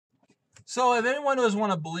So if anyone does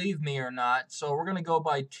want to believe me or not, so we're gonna go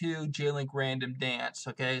by two Jlink random dance,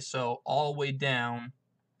 okay? So all the way down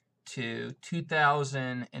to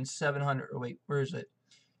 2,700. Oh, wait, where is it?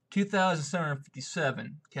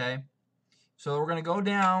 2,757. Okay. So we're gonna go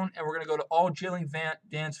down and we're gonna go to all Jlink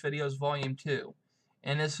dance videos volume 2,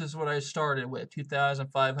 and this is what I started with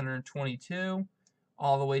 2,522,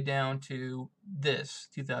 all the way down to this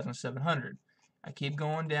 2,700. I keep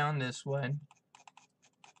going down this way.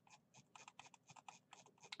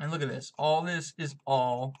 And look at this. All this is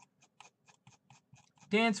all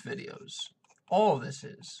dance videos. All of this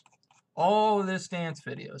is. All of this dance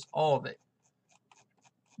videos. All of it.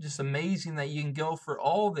 Just amazing that you can go for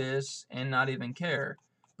all this and not even care.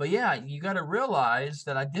 But yeah, you got to realize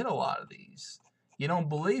that I did a lot of these. You don't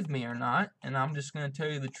believe me or not, and I'm just going to tell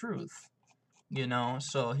you the truth. You know,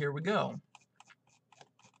 so here we go.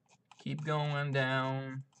 Keep going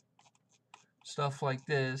down. Stuff like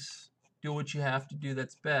this. Do what you have to do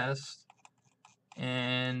that's best.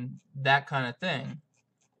 And that kind of thing.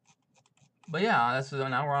 But yeah, that's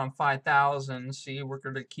now we're on 5,000. See, we're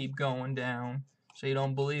gonna keep going down. So you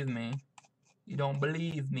don't believe me. You don't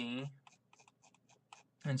believe me.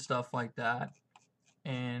 And stuff like that.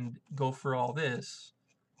 And go for all this.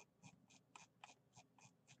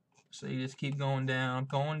 So you just keep going down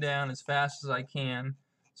as fast as I can.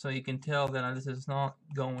 So you can tell that this is not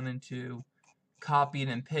going into copy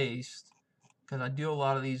and paste. Because I do a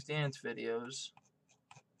lot of these dance videos.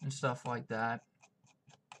 And stuff like that.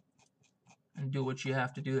 And do what you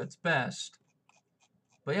have to do that's best.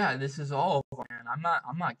 But yeah, this is all of them, man.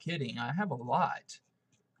 I'm not kidding. I have a lot.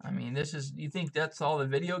 I mean, this is, you think that's all the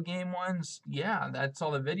video game ones? Yeah, that's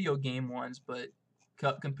all the video game ones, but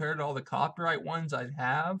compared to all the copyright ones I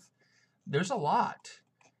have, there's a lot.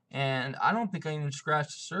 And I don't think I even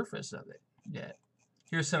scratched the surface of it yet.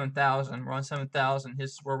 Here's 7,000. We're on 7,000.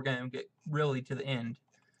 This is where we're going to get really to the end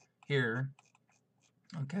here.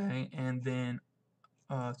 Okay, and then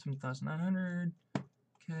 7,900.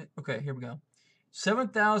 Okay, here we go.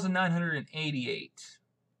 7,988.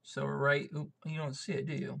 So we're right. Ooh, you don't see it,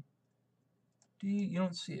 do you? You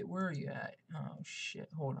don't see it? Where are you at? Oh shit!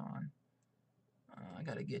 Hold on. I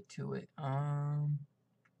gotta get to it. Hold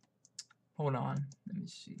on. Let me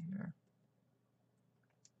see here.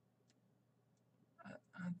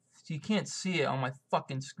 You can't see it on my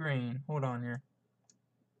fucking screen. Hold on here.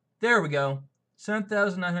 There we go.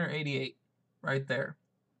 7,988. Right there.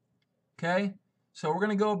 Okay. So we're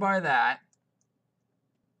gonna go by that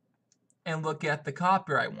and look at the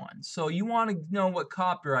copyright ones. So you want to know what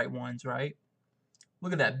copyright ones, right?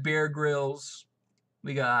 Look at that. Bear Grylls.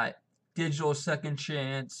 We got Digital Second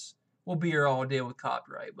Chance. We'll be here all day with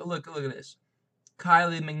copyright. But look at this.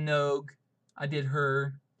 Kylie Minogue. I did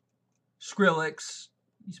her. Skrillex.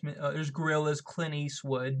 There's Gorillaz. Clint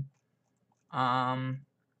Eastwood. Let's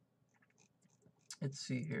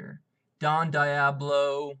see here. Don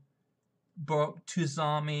Diablo.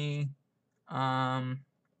 Tuzami.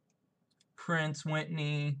 Prince,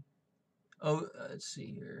 Whitney. Oh, let's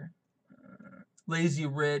see here. Lazy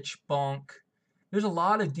Rich, Bonk. There's a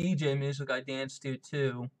lot of DJ music I dance to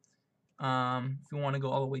too. If you want to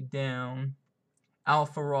go all the way down,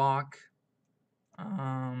 Alpha Rock,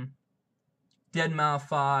 Deadmau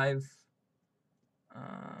 5,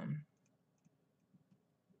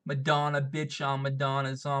 Madonna, Bitch on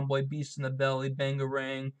Madonna, Zomboy, Beast in the Belly,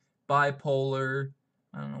 Bangarang, Bipolar.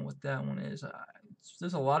 I don't know what that one is.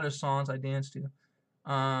 There's a lot of songs I dance to.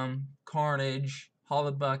 Carnage,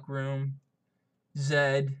 Hollaback Room,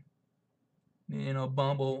 Zed,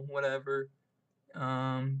 Bumble, whatever.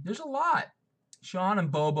 There's a lot. Sean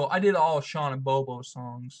and Bobo. I did all Sean and Bobo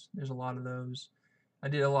songs. There's a lot of those. I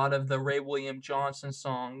did a lot of the Ray William Johnson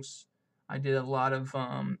songs. I did a lot of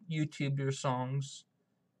YouTuber songs.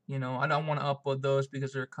 I don't want to upload those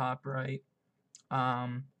because they're copyright.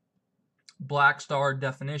 Black Star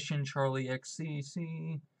Definition, Charlie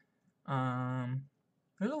XCC.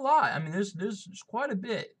 There's a lot. I mean, there's quite a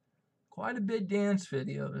bit. Quite a bit dance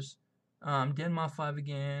videos. Denmark 5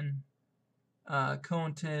 again.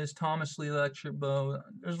 Contes, Thomas Lee Electric Bow.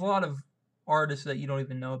 There's a lot of artists that you don't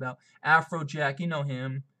even know about. Afrojack, you know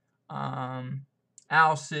him.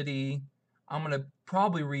 Owl City. I'm gonna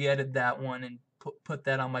probably re-edit that one and put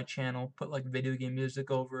that on my channel. Put like video game music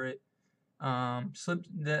over it.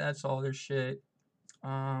 That's all their shit.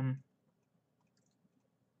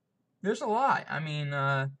 There's a lot. I mean,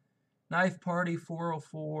 Knife Party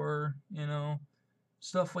 404.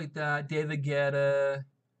 Stuff like that. David Guetta.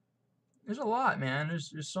 There's a lot, man.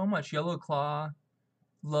 There's so much. Yellow Claw,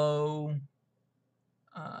 Low,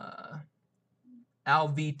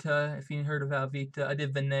 Alvita, if you heard of Alvita. I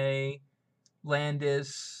did Vinay,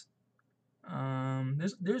 Landis,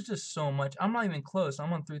 There's just so much. I'm not even close.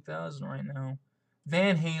 I'm on 3,000 right now.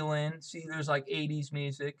 Van Halen. See, there's like 80s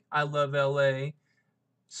music. I Love LA.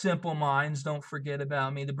 Simple Minds. Don't Forget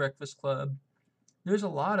About Me. The Breakfast Club. There's a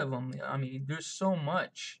lot of them. I mean, there's so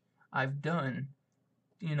much I've done.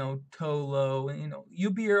 You know, Tolo, and you know,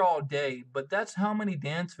 you'll be here all day. But that's how many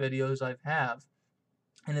dance videos I have,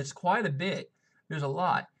 and it's quite a bit. There's a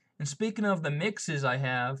lot. And speaking of the mixes I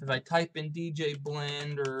have, if I type in DJ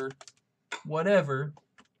Blend or whatever,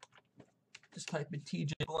 just type in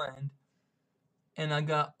TJ Blend, and I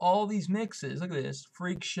got all these mixes. Look at this.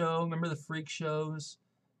 Freak Show. Remember the Freak Shows?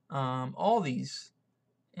 All these.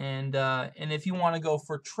 And if you want to go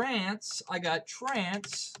for trance, I got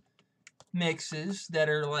trance mixes that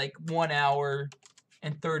are like 1 hour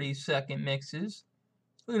and 30-second mixes.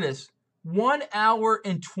 Look at this. 1 hour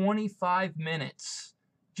and 25 minutes.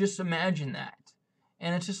 Just imagine that.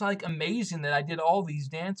 And it's just like amazing that I did all these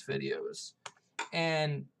dance videos.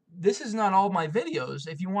 And this is not all my videos.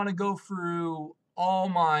 If you want to go through all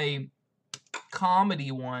my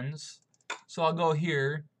comedy ones, so I'll go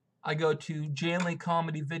here. I go to Jlink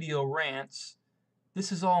Comedy Video Rants.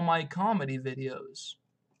 This is all my comedy videos.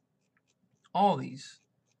 All these.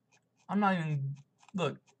 I'm not even,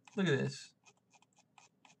 look at this.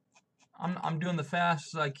 I'm doing the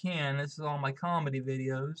fastest I can. This is all my comedy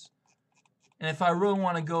videos. And if I really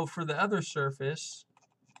want to go for the other surface,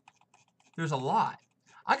 there's a lot.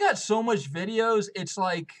 I got so much videos, it's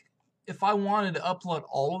like if I wanted to upload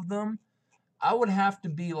all of them, I would have to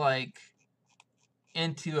be like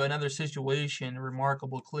into another situation,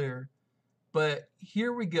 Remarkable Clear. But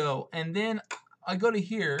here we go. And then I go to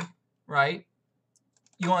here, right?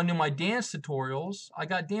 You want to do my dance tutorials? I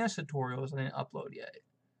got dance tutorials I didn't upload yet.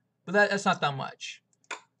 But that's not that much.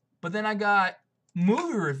 But then I got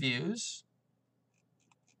movie reviews.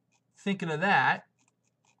 Thinking of that.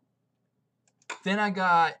 Then I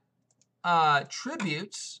got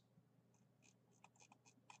tributes.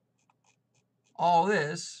 All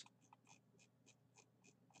this.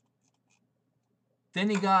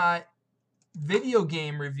 Then you got video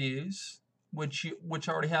game reviews, which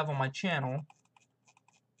I already have on my channel.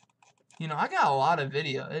 You know, I got a lot of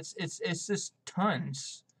video. It's just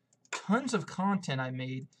tons of content I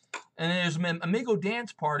made. And there's Amigo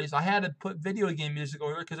dance parties. I had to put video game music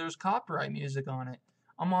over it because there was copyright music on it.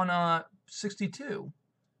 I'm on 62.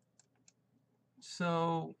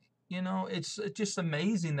 So, you know, it's just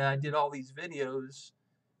amazing that I did all these videos,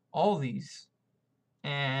 all these,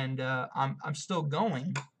 and I'm still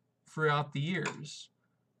going throughout the years.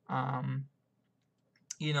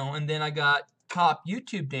 You know, and then I got top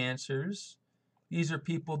YouTube dancers. These are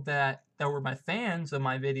people that were my fans of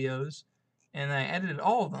my videos, and I edited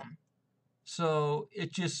all of them. So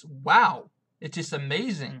it just, wow, it's just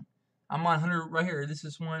amazing. I'm on 100 right here. This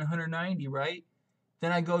is 190, right?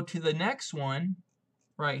 Then I go to the next one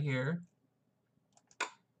right here.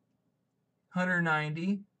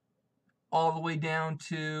 190 all the way down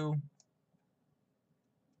to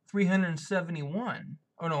 371.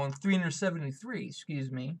 Oh no, 373,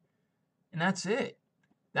 excuse me. And that's it.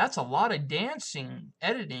 That's a lot of dancing,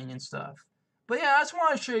 editing, and stuff. But yeah, I just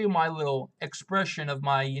want to show you my little expression of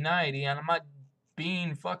my unity, and I'm not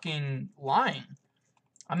being fucking lying.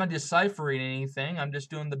 I'm not deciphering anything. I'm just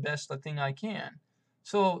doing the best thing I can.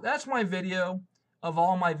 So that's my video of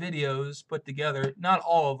all my videos put together. Not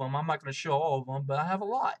all of them. I'm not going to show all of them, but I have a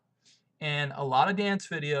lot. And a lot of dance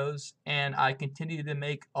videos, and I continue to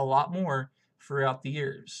make a lot more throughout the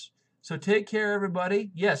years. So take care,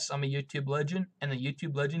 everybody. Yes, I'm a YouTube legend, and the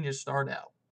YouTube legend just started out.